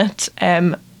at the minute,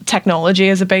 technology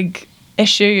is a big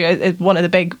issue, one of the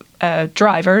big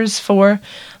drivers for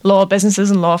law businesses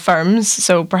and law firms.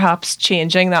 So perhaps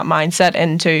changing that mindset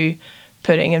into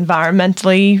putting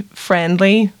environmentally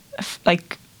friendly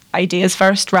like ideas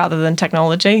first rather than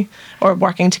technology, or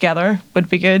working together would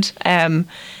be good.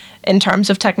 In terms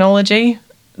of technology,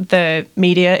 the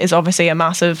media is obviously a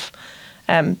massive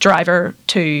driver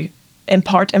to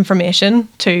impart information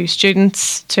to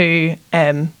students, to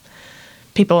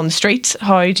people on the street.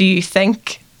 How do you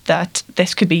think that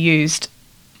this could be used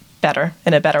better,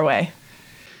 in a better way?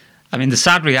 I mean, the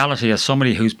sad reality, as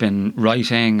somebody who's been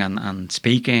writing and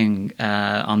speaking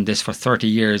on this for 30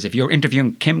 years, if you're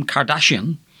interviewing Kim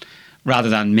Kardashian rather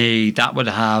than me, that would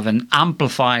have an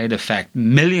amplified effect.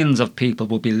 Millions of people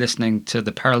would be listening to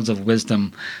the pearls of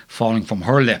wisdom falling from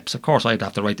her lips. Of course, I'd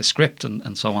have to write the script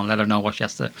and so on, let her know what she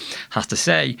has to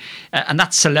say. And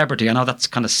that's celebrity. I know that's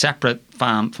kind of separate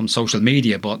from social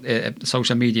media, but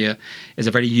social media is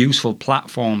a very useful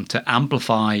platform to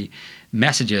amplify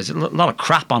messages. A lot of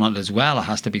crap on it as well, it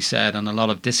has to be said, and a lot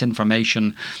of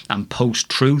disinformation and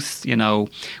post-truth. You know,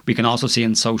 we can also see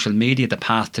in social media the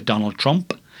path to Donald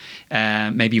Trump,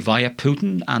 maybe via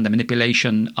Putin, and the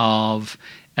manipulation of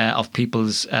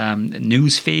people's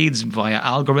news feeds via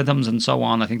algorithms and so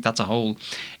on. I think that's a whole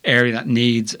area that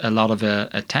needs a lot of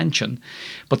attention.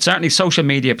 But certainly social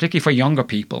media, particularly for younger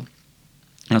people,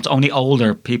 you know, it's only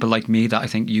older people like me that I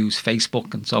think use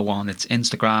Facebook and so on. It's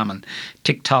Instagram and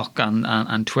TikTok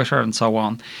and Twitter and so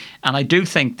on. And I do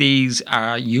think these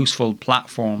are useful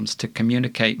platforms to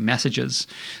communicate messages,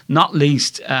 not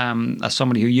least as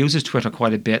somebody who uses Twitter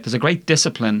quite a bit. There's a great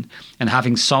discipline in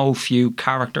having so few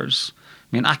characters.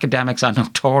 I mean, academics are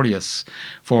notorious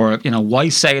for, you know, why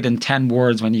say it in 10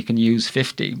 words when you can use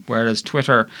 50? Whereas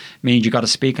Twitter means you've got to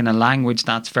speak in a language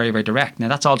that's very, very direct. Now,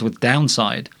 that's also with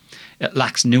downside. It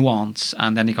lacks nuance,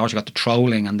 and then of course you've got the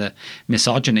trolling and the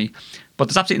misogyny. But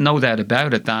there's absolutely no doubt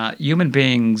about it that human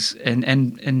beings,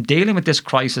 in dealing with this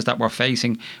crisis that we're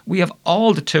facing, we have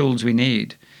all the tools we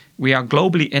need. We are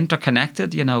globally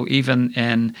interconnected, you know, even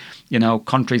in, you know,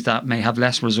 countries that may have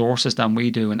less resources than we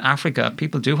do. In Africa,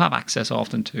 people do have access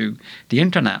often to the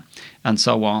internet and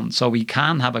so on. So we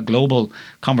can have a global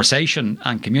conversation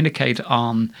and communicate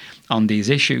on these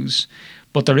issues.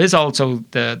 But there is also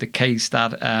the case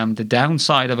that the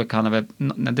downside of a kind of a,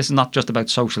 this is not just about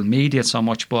social media so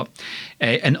much, but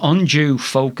an undue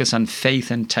focus and faith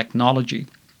in technology,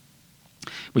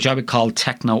 which I would call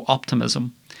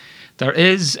techno-optimism. There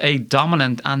is a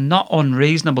dominant and not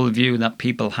unreasonable view that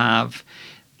people have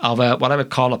of what I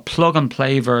would call a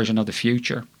plug-and-play version of the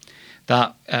future.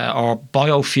 That or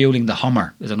biofueling the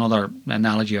Hummer is another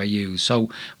analogy I use. So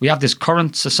we have this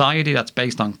current society that's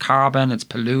based on carbon, it's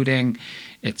polluting,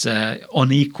 it's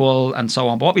unequal and so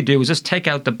on. But what we do is just take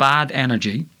out the bad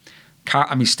energy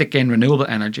and we stick in renewable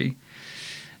energy.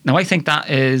 Now, I think that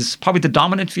is probably the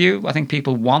dominant view. I think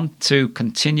people want to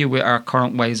continue with our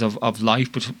current ways of life,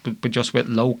 but just with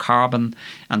low carbon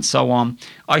and so on.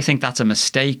 I think that's a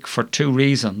mistake for two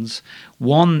reasons.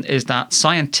 One is that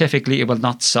scientifically it will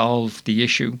not solve the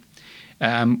issue.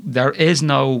 There is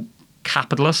no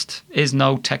capitalist, is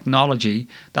no technology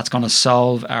that's going to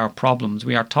solve our problems.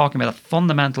 We are talking about a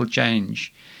fundamental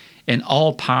change in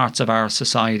all parts of our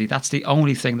society. That's the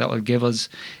only thing that will give us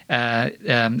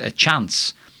a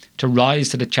chance to rise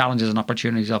to the challenges and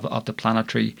opportunities of the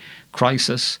planetary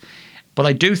crisis. But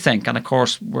I do think, and of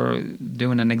course we're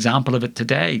doing an example of it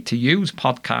today, to use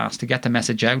podcasts to get the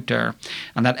message out there,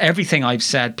 and that everything I've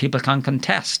said people can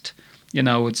contest. You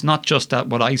know, it's not just that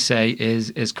what I say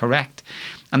is correct.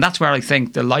 And that's where I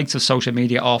think the likes of social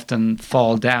media often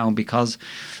fall down, because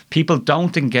people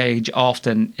don't engage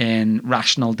often in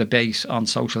rational debate on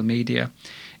social media.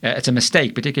 It's a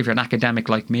mistake, particularly if you're an academic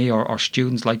like me or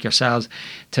students like yourselves,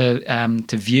 to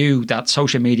view that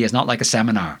social media is not like a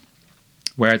seminar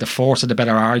where the force of the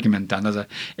better argument and there's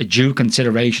a due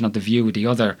consideration of the view of the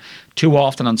other. Too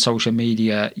often on social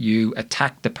media, you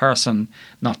attack the person,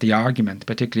 not the argument,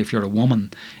 particularly if you're a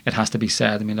woman, it has to be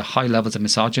said. I mean, there are high levels of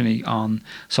misogyny on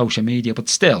social media, but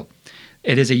still,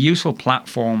 it is a useful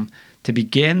platform to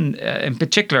begin, in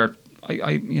particular,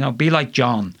 be like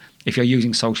John. If you're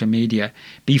using social media,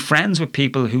 be friends with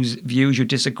people whose views you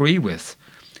disagree with.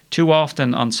 Too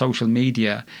often on social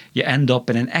media, you end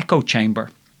up in an echo chamber.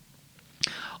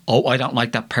 Oh, I don't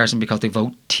like that person because they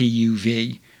vote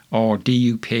TUV or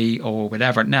DUP or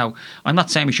whatever. Now, I'm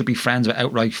not saying we should be friends with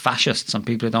outright fascists and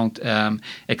people who don't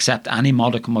accept any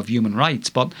modicum of human rights,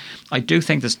 but I do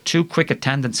think there's too quick a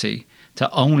tendency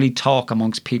to only talk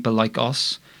amongst people like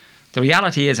us. The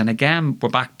reality is, and again, we're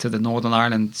back to the Northern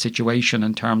Ireland situation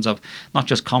in terms of not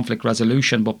just conflict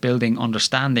resolution, but building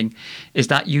understanding, is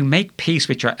that you make peace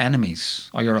with your enemies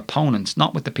or your opponents,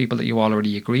 not with the people that you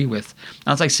already agree with.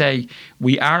 As I say,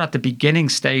 we are at the beginning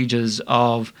stages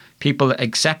of people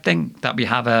accepting that we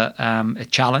have a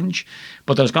challenge,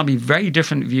 but there's going to be very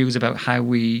different views about how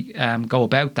we go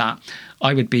about that.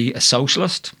 I would be a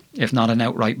socialist, if not an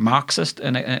outright Marxist,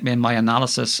 in my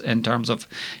analysis in terms of,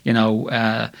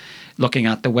 looking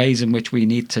at the ways in which we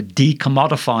need to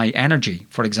decommodify energy,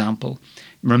 for example,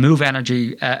 remove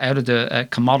energy out of the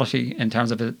commodity in terms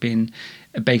of it being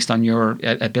based on your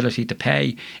ability to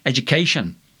pay.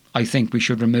 Education, I think we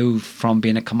should remove from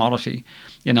being a commodity.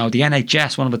 The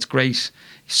NHS, one of its great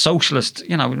socialist,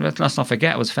 let's not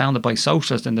forget, it was founded by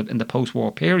socialists in the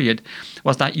post-war period,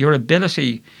 was that your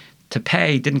ability to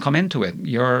pay didn't come into it.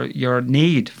 Your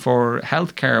need for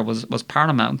healthcare was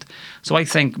paramount. So I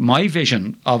think my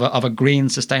vision of a green,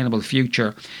 sustainable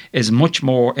future is much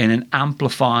more in an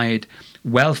amplified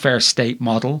welfare state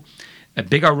model, a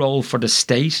bigger role for the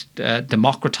state,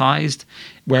 democratized,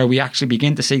 where we actually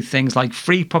begin to see things like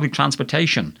free public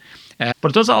transportation.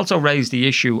 But it does also raise the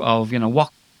issue of,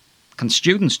 what can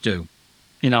students do,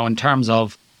 in terms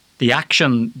of the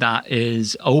action that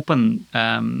is open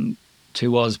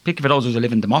to us, particularly for those who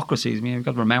live in democracies. I mean, we've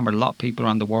got to remember a lot of people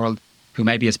around the world who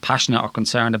may be as passionate or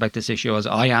concerned about this issue as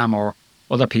I am or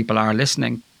other people are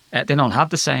listening. They don't have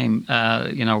the same,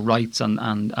 rights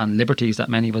and liberties that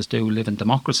many of us do who live in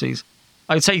democracies.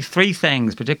 I would say three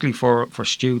things, particularly for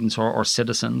students or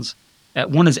citizens.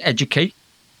 One is educate.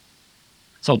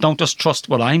 So don't just trust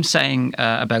what I'm saying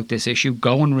about this issue.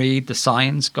 Go and read the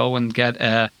science. Go and get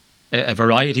a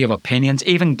variety of opinions,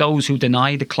 even those who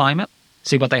deny the climate.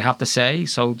 See what they have to say.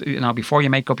 So, before you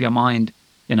make up your mind,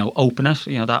 open it,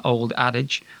 that old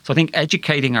adage. So I think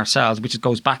educating ourselves, which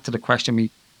goes back to the question we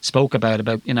spoke about,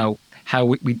 how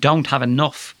we don't have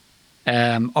enough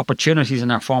opportunities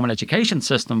in our formal education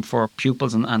system for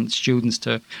pupils and students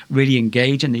to really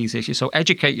engage in these issues. So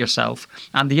educate yourself.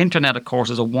 And the internet, of course,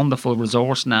 is a wonderful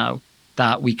resource now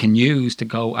that we can use to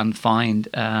go and find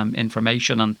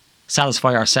information and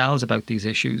satisfy ourselves about these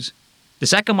issues. The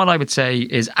second one I would say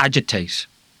is agitate.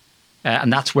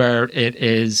 And that's where it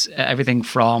is everything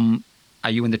from, are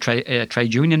you in the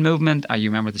trade union movement? Are you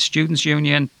a member of the Students'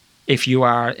 Union? If you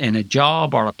are in a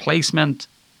job or a placement,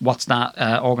 what's that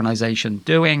organisation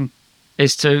doing?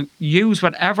 Is to use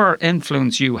whatever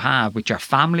influence you have with your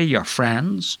family, your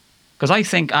friends. Because I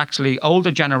think actually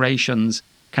older generations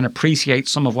can appreciate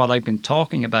some of what I've been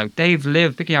talking about. They've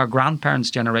lived, particularly our grandparents'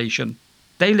 generation,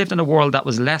 they lived in a world that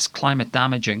was less climate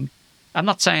damaging. I'm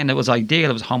not saying it was ideal,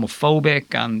 it was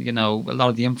homophobic and, a lot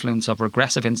of the influence of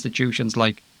regressive institutions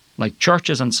like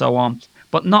churches and so on.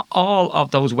 But not all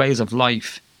of those ways of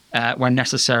life were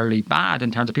necessarily bad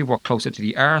in terms of people were closer to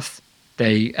the earth.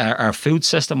 Our food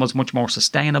system was much more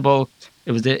sustainable.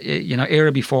 It was the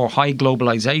era before high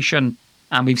globalization.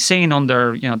 And we've seen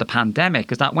under the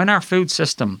pandemic is that when our food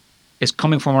system is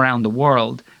coming from around the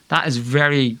world, that is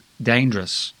very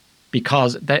dangerous,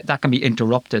 because that can be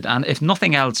interrupted. And if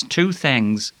nothing else, two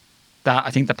things that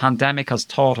I think the pandemic has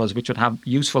taught us, which would have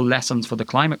useful lessons for the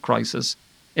climate crisis,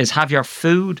 is have your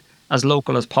food as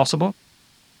local as possible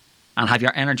and have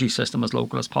your energy system as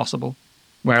local as possible.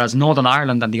 Whereas Northern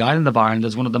Ireland and the island of Ireland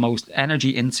is one of the most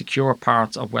energy insecure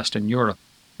parts of Western Europe.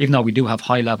 Even though we do have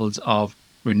high levels of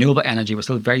renewable energy, we're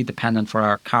still very dependent for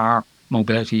our car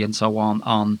mobility and so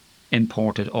on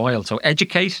imported oil. So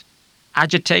educate,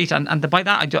 agitate, and by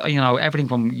that, everything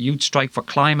from Youth Strike for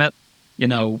Climate,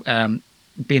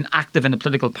 being active in a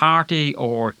political party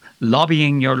or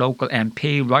lobbying your local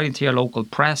MP, writing to your local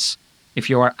press. If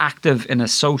you are active in a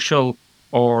social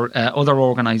or other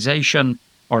organisation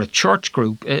or a church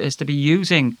group, is to be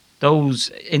using those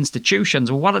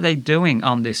institutions. What are they doing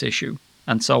on this issue?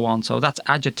 And so on. So that's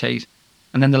agitate.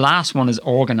 And then the last one is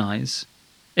organise,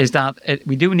 is that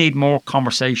we do need more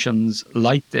conversations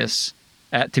like this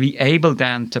to be able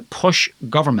then to push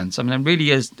governments. I mean, it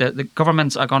really is the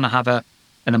governments are going to have an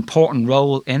important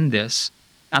role in this.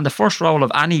 And the first role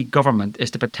of any government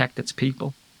is to protect its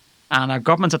people. And our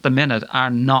governments at the minute are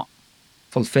not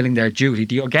fulfilling their duty.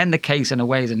 The case in a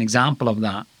way is an example of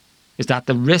that, is that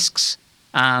the risks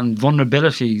and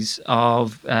vulnerabilities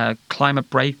of climate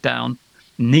breakdown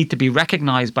need to be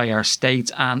recognised by our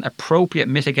states, and appropriate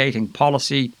mitigating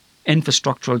policy,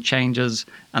 infrastructural changes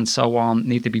and so on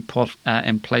need to be put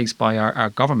in place by our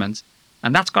governments.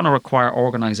 And that's going to require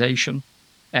organisation,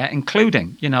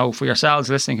 including, for yourselves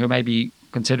listening who may be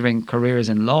considering careers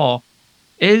in law,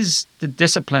 is the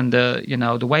discipline,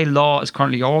 the way law is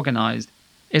currently organised,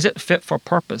 is it fit for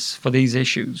purpose for these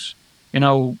issues?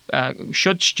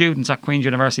 Should students at Queen's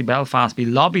University Belfast be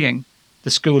lobbying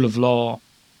the School of Law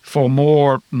for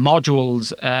more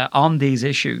modules on these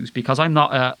issues? Because I'm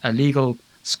not a legal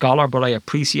scholar, but I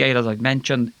appreciate, as I've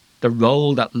mentioned, the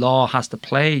role that law has to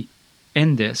play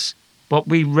in this. But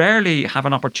we rarely have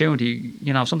an opportunity.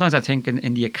 Sometimes I think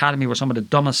in the academy we're some of the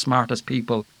dumbest, smartest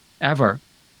people ever.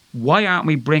 Why aren't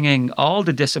we bringing all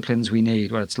the disciplines we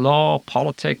need, whether it's law,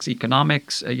 politics,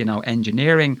 economics,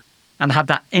 engineering, and have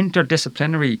that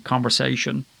interdisciplinary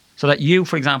conversation so that you,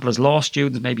 for example, as law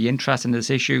students may be interested in this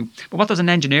issue, but what does an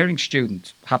engineering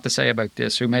student have to say about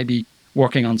this who may be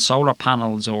working on solar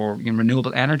panels or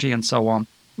renewable energy and so on?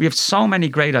 We have so many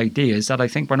great ideas that I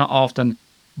think we're not often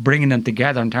bringing them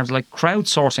together in terms of like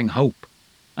crowdsourcing hope.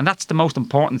 And that's the most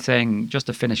important thing, just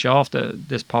to finish off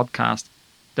this podcast.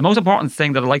 The most important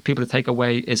thing that I'd like people to take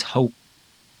away is hope.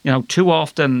 Too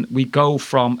often we go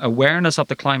from awareness of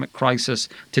the climate crisis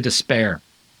to despair.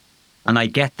 And I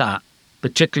get that,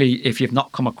 particularly if you've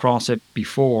not come across it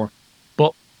before.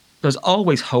 But there's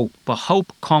always hope. But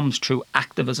hope comes through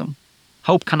activism.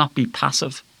 Hope cannot be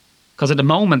passive. Because at the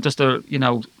moment, just to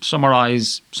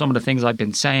summarize some of the things I've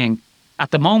been saying,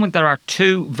 at the moment there are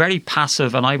two very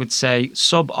passive and I would say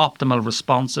suboptimal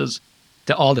responses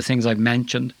to all the things I've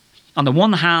mentioned. On the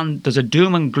one hand, there's a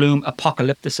doom and gloom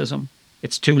apocalypticism.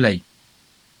 It's too late.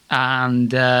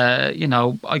 And,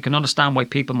 I can understand why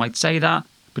people might say that,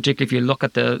 particularly if you look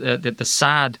at the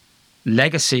sad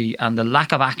legacy and the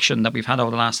lack of action that we've had over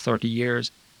the last 30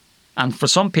 years. And for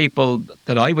some people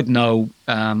that I would know,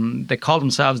 they call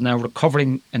themselves now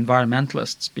recovering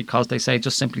environmentalists because they say it's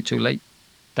just simply too late.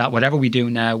 That whatever we do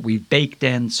now, we've baked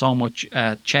in so much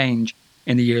change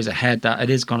in the years ahead that it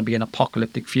is going to be an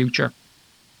apocalyptic future.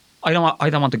 I don't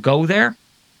want to go there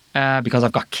because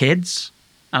I've got kids.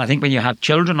 And I think when you have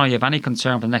children or you have any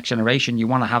concern for the next generation, you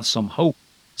want to have some hope.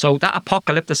 So that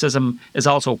apocalypticism is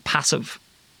also passive.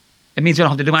 It means we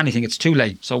don't have to do anything. It's too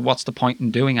late. So what's the point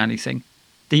in doing anything?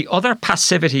 The other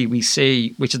passivity we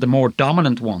see, which is the more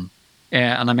dominant one,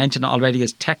 and I mentioned it already,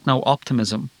 is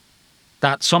techno-optimism.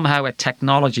 That somehow a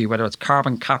technology, whether it's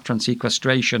carbon capture and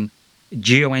sequestration,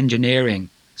 geoengineering,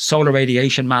 solar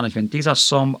radiation management, these are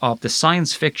some of the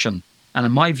science fiction and,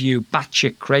 in my view,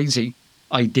 batshit crazy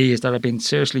ideas that are being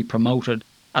seriously promoted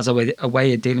as a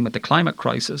way of dealing with the climate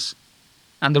crisis.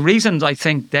 And the reasons I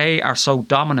think they are so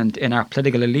dominant in our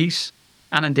political elite,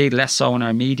 and indeed less so in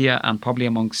our media and probably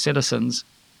among citizens,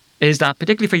 is that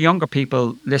particularly for younger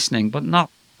people listening, but not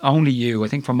only you, I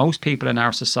think for most people in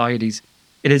our societies,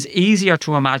 it is easier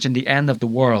to imagine the end of the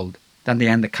world than the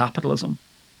end of capitalism.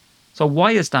 So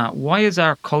why is that? Why is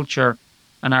our culture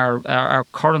and our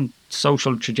current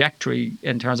social trajectory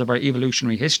in terms of our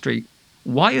evolutionary history,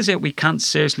 why is it we can't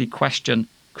seriously question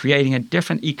creating a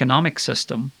different economic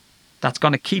system that's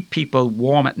going to keep people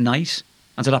warm at night,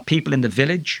 and so that people in the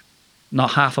village,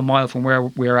 not half a mile from where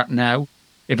we're at now,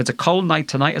 if it's a cold night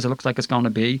tonight, as it looks like it's going to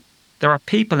be, there are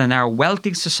people in our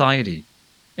wealthy society,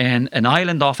 in an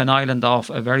island off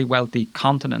a very wealthy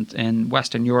continent in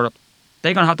Western Europe,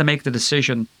 they're going to have to make the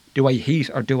decision, do I heat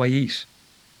or do I eat?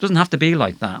 It doesn't have to be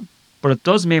like that. But it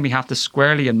does mean we have to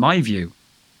squarely, in my view,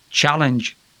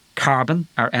 challenge carbon,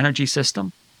 our energy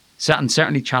system, and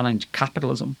certainly challenge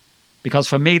capitalism. Because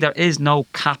for me, there is no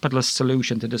capitalist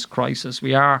solution to this crisis.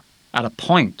 We are at a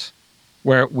point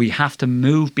where we have to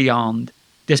move beyond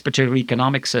this particular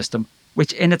economic system,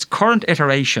 which in its current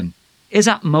iteration is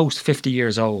at most 50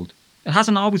 years old. It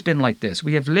hasn't always been like this.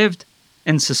 We have lived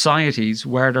in societies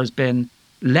where there's been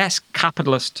less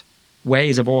capitalist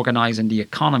ways of organising the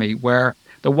economy, where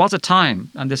there was a time,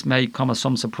 and this may come as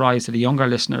some surprise to the younger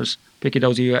listeners,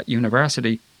 particularly those of you at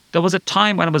university, there was a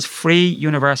time when it was free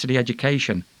university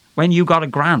education, when you got a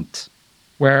grant,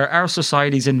 where our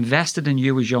societies invested in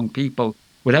you as young people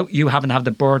without you having to have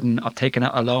the burden of taking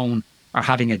out a loan or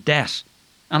having a debt.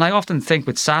 And I often think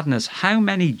with sadness, how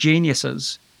many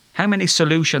geniuses, how many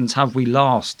solutions have we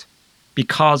lost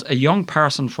because a young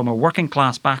person from a working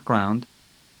class background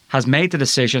has made the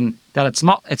decision that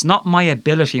it's not my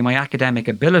ability, my academic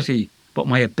ability, but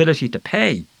my ability to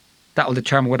pay that will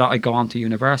determine whether I go on to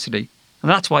university. And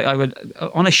that's why I would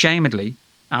unashamedly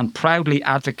and proudly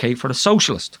advocate for the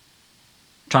socialist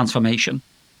transformation.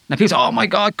 Now people say, oh my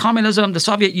God, communism, the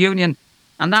Soviet Union.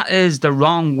 And that is the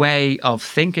wrong way of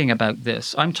thinking about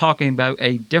this. I'm talking about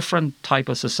a different type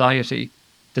of society,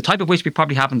 the type of which we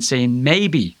probably haven't seen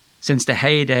maybe since the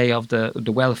heyday of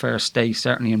the welfare state,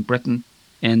 certainly in Britain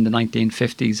in the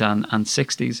 1950s and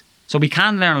 60s. So we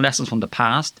can learn lessons from the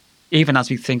past, even as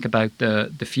we think about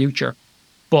the future.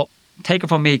 But take it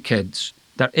from me, kids,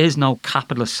 there is no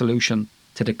capitalist solution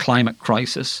to the climate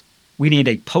crisis. We need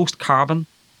a post-carbon,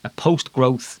 a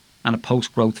post-growth, and a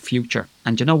post-growth future.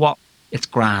 And you know what? It's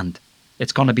grand.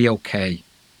 It's going to be okay.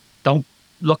 Don't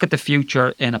look at the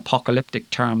future in apocalyptic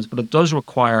terms, but it does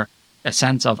require a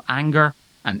sense of anger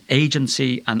and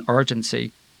agency and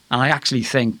urgency. And I actually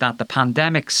think that the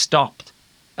pandemic stopped,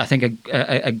 I think,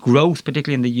 a growth,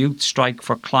 particularly in the youth strike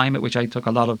for climate, which I took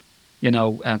a lot of,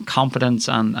 confidence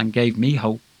and gave me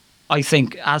hope. I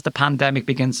think as the pandemic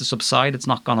begins to subside, it's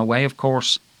not gone away, of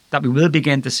course, that we will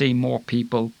begin to see more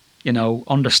people,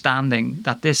 understanding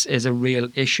that this is a real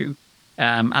issue.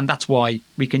 And that's why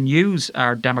we can use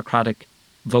our democratic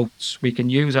votes, we can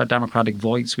use our democratic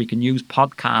voice, we can use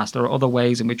podcasts or other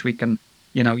ways in which we can,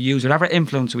 use whatever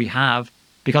influence we have,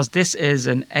 because this is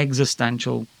an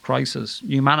existential crisis.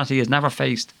 Humanity has never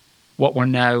faced what we're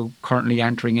now currently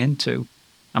entering into.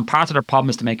 And part of the problem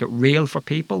is to make it real for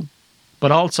people,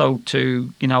 but also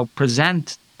to,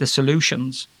 present the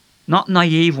solutions, not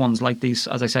naive ones like these,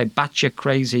 as I say, batshit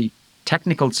crazy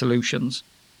technical solutions.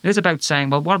 It is about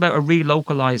saying, well, what about a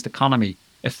relocalized economy,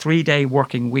 a 3-day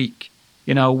working week,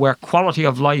 where quality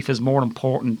of life is more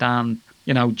important than,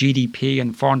 GDP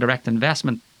and foreign direct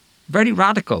investment. Very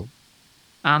radical.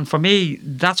 And for me,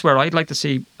 that's where I'd like to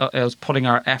see us putting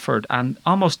our effort, and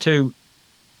almost to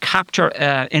capture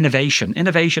innovation.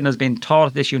 Innovation has been taught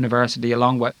at this university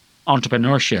along with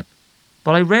entrepreneurship.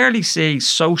 But I rarely see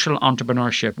social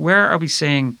entrepreneurship. Where are we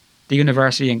seeing the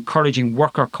university encouraging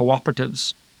worker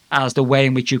cooperatives as the way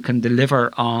in which you can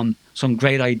deliver on some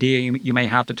great idea you may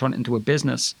have to turn it into a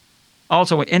business?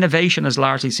 Also, innovation is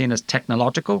largely seen as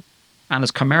technological and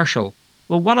as commercial.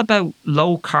 Well, what about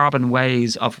low carbon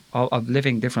ways of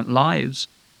living different lives?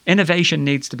 Innovation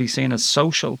needs to be seen as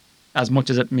social as much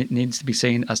as it needs to be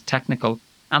seen as technical.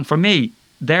 And for me,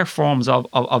 they're forms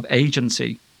of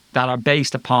agency that are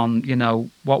based upon,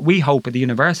 what we hope at the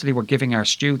university we're giving our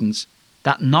students,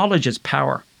 that knowledge is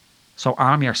power. So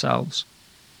arm yourselves.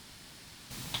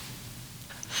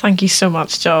 Thank you so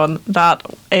much, John. That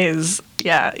is,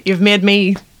 you've made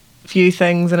me view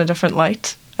things in a different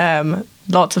light.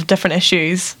 Lots of different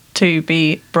issues to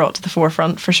be brought to the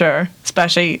forefront, for sure,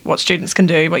 especially what students can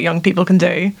do, what young people can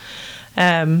do.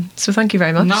 So thank you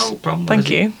very much. No problem. Thank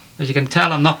you. As you can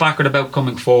tell, I'm not backward about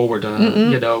coming forward,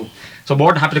 So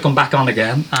more than happy to come back on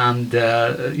again, and,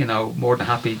 more than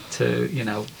happy to,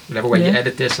 whatever way you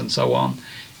edit this and so on.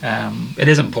 It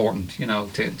is important,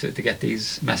 to get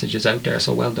these messages out there.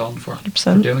 So well done for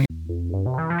doing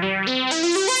it.